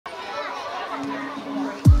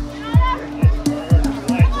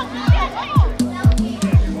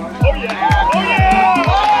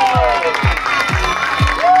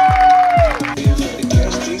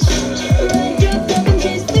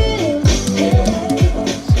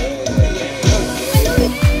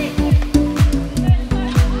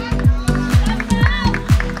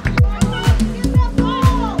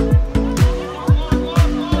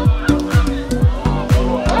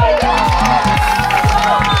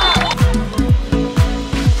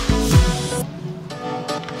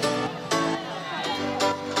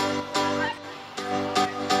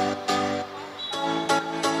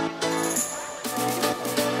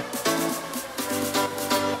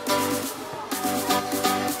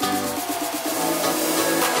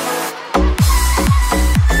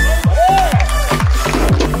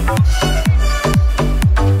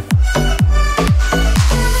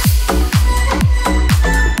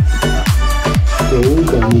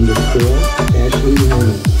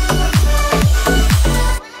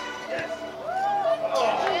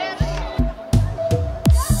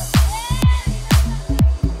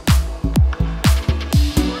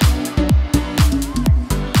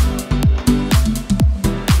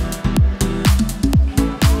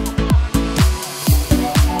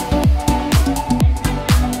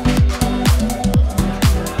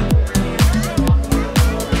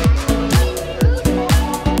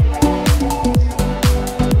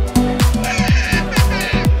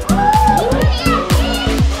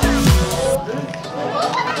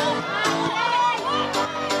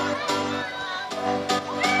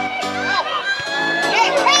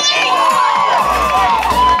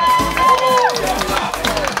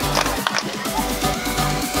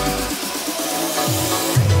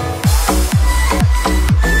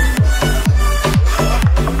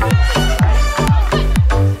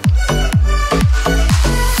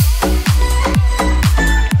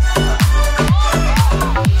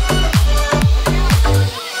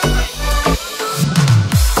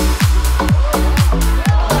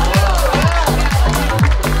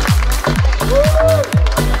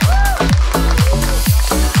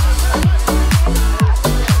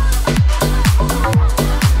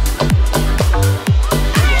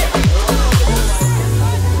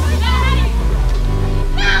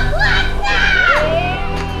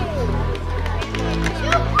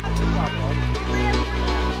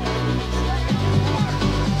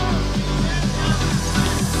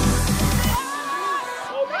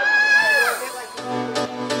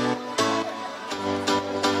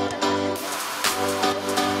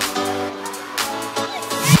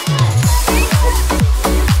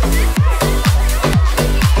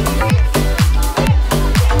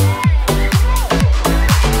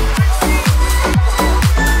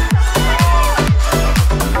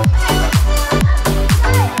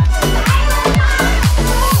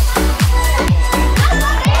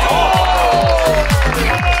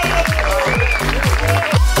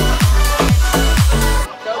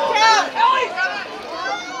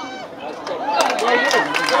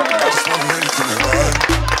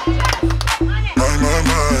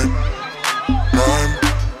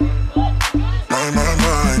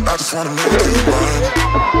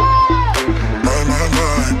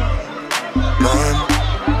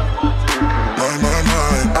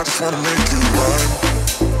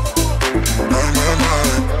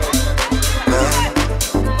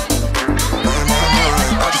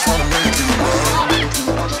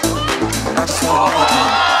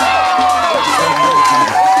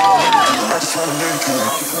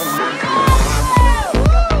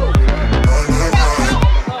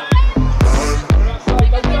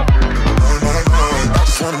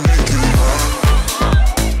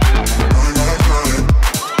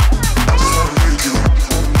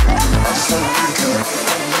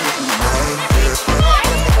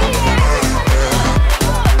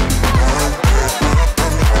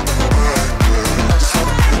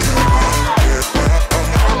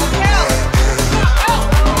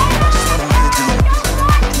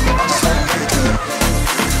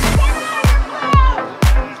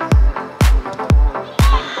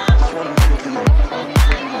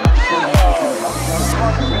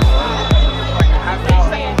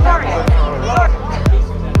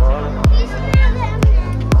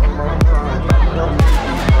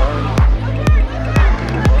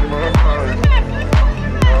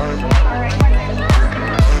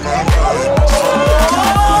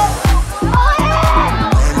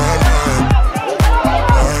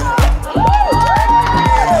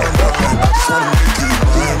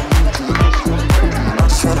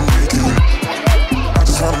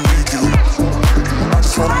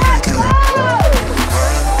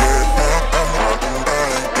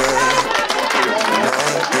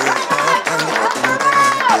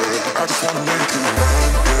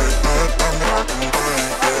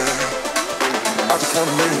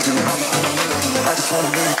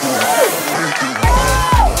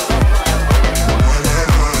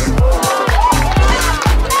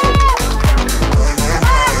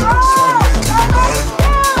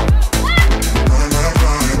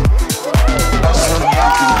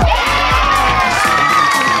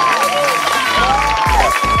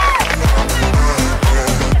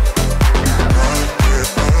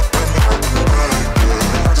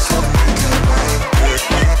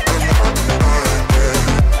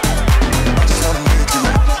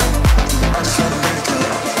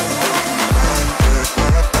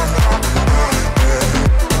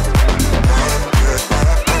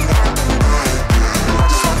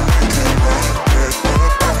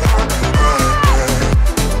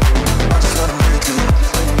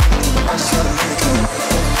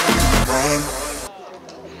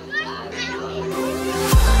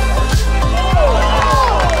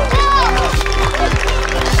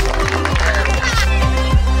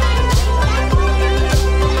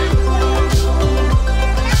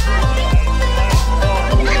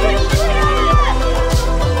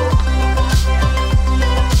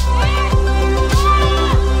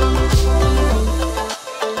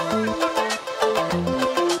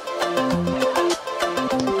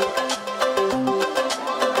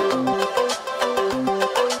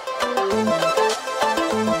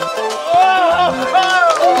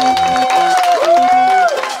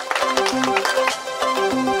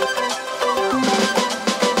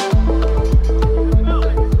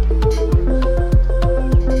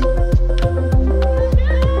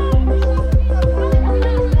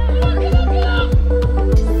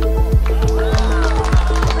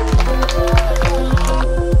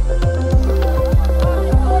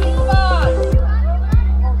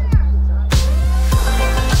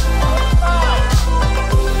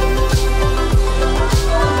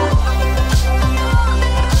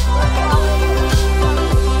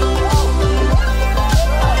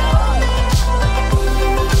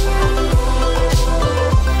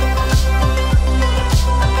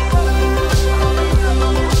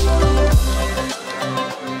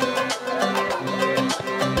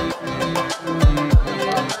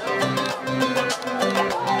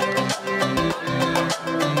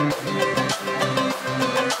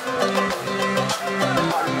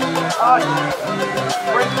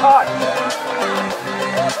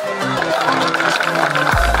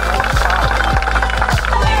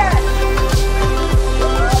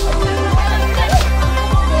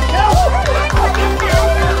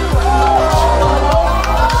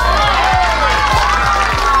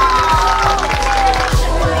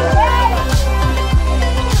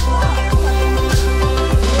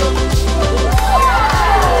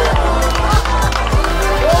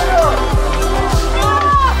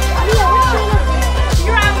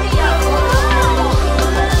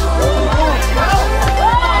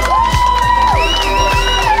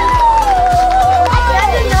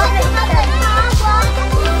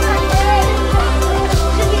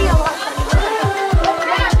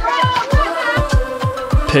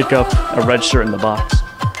Pick up a red shirt in the box.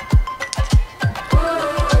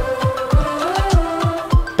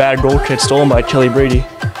 Bad goal kick stolen by Kelly Brady.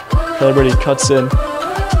 Kelly Brady cuts in.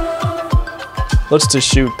 Looks to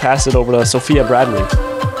shoot, pass it over to Sophia Bradley.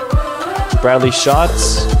 Bradley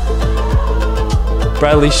shots.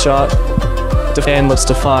 Bradley shot. And looks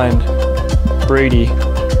to find Brady.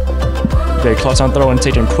 Okay, Clarkstown throw and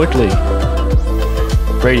taken quickly.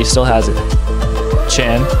 Brady still has it.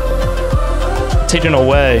 Chan. Taken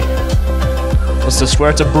away. Looks to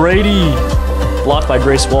square to Brady. Blocked by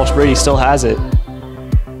Grace Walsh. Brady still has it.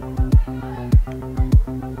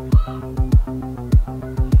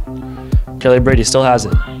 Kelly Brady still has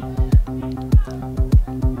it.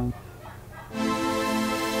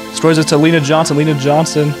 Scores it to Lena Johnson. Lena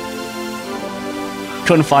Johnson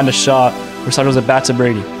couldn't find a shot. Recycles it back to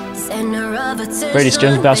Brady. Brady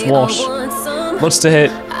skins past Walsh. Looks to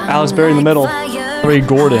hit Alex Berry in the middle. Ray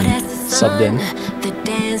Gordon subbed in.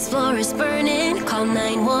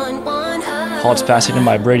 Halt's passing in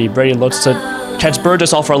by Brady. Brady looks to catch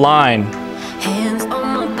Burgess off her line.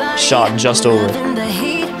 Shot just over.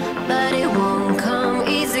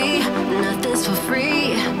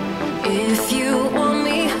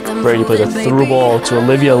 Brady plays a through ball to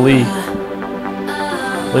Olivia Lee.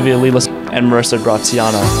 Olivia Lee and Marissa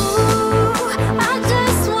Graziano.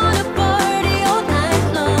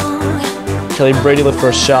 Kelly Brady looked for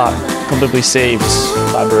a shot, completely saved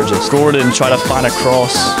by Burgess. Gordon tried to find a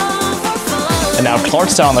cross. And now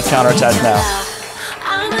Clarkstown on the counterattack now.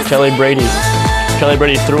 Kelly Brady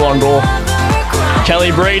threw on goal.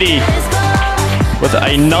 Kelly Brady with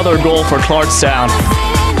another goal for Clarkstown.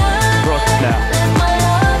 Brooke now.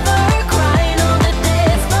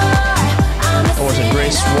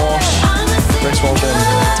 Grace Walsh. Grace Walsh been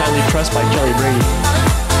tightly pressed by Kelly Brady.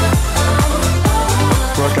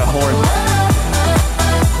 Brooke Horn.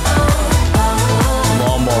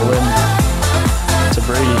 Long ball in to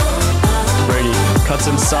Brady. Brady cuts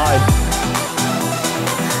inside.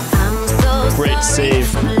 Great save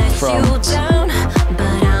from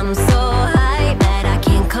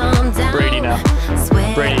Brady now.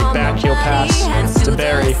 Brady back heel pass to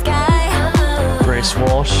Barry. Grace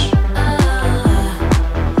Walsh.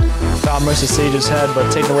 Found Mercy Sage's head,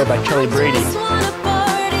 but taken away by Kelly Brady.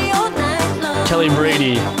 Kelly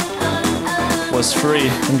Brady was free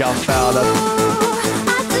and got fouled up.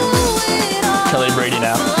 Kelly Brady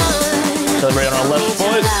now. Kelly Brady on her left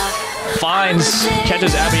foot. Finds,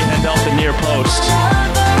 catches Abby Hendel off the near post.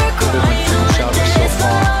 Shot was so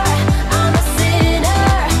far.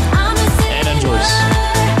 Anna Joyce.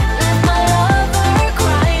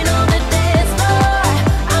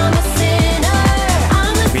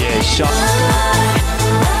 VA shot.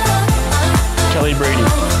 Kelly Brady.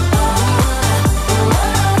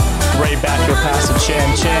 Right back to a pass to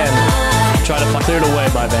Chan. Chan tried to clear it away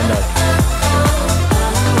by Van Dyke.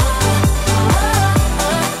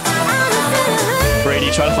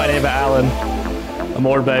 Brady trying to find Ava Allen.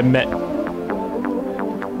 Amorbe met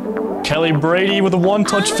Kelly Brady with a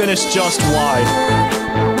one-touch finish just wide.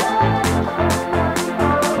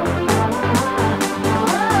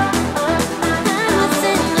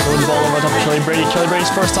 Throwing the ball over top of Kelly Brady. Kelly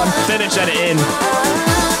Brady's first time finish and in.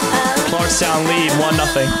 Clarkstown lead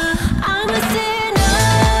 1-0.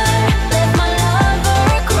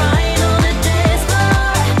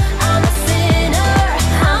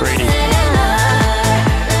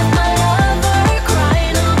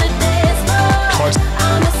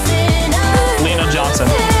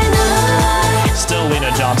 Still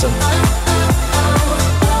Lena Johnson.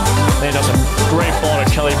 Lena Johnson, great ball to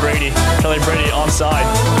Kelly Brady. Kelly Brady onside.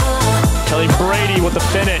 Kelly Brady with the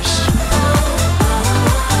finish.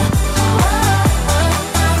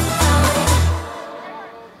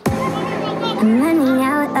 I'm running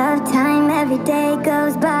out of time, every day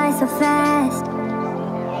goes by so fast.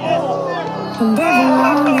 And every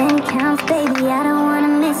moment counts, baby, I don't wanna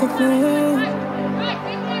miss a thing.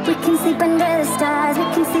 We can sleep under the stars, we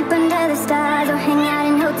can sleep under the stars, or hang out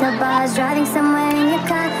in hotel bars, driving somewhere in your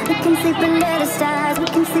car. We can sleep under the stars, we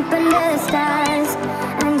can sleep under the stars,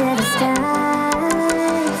 under the stars.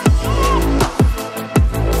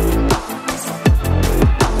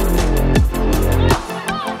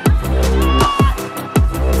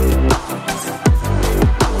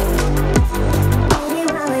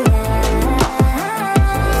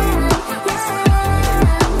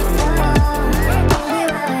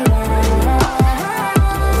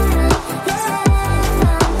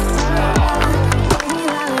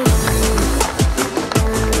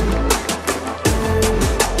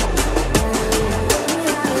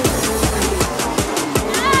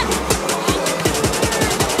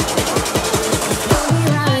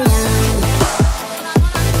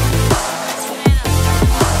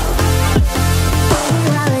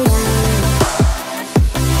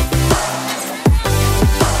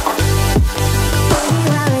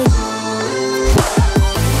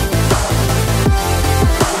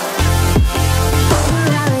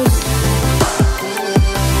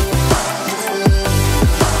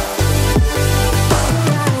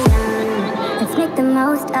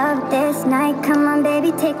 Come on,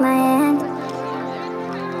 baby, take my hand.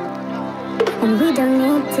 And we don't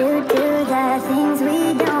need to do the things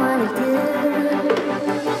we don't want to do.